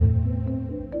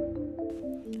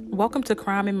Welcome to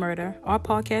Crime and Murder, our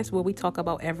podcast where we talk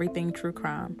about everything true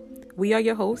crime. We are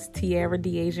your hosts, Tiara,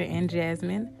 Deasia, and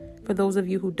Jasmine. For those of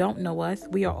you who don't know us,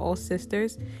 we are all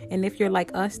sisters, and if you're like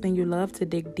us, then you love to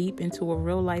dig deep into a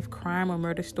real-life crime or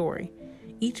murder story.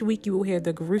 Each week you will hear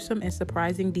the gruesome and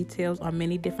surprising details on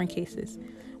many different cases.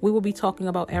 We will be talking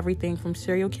about everything from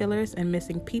serial killers and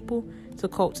missing people to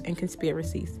cults and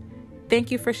conspiracies.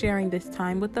 Thank you for sharing this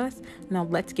time with us. Now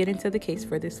let's get into the case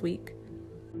for this week.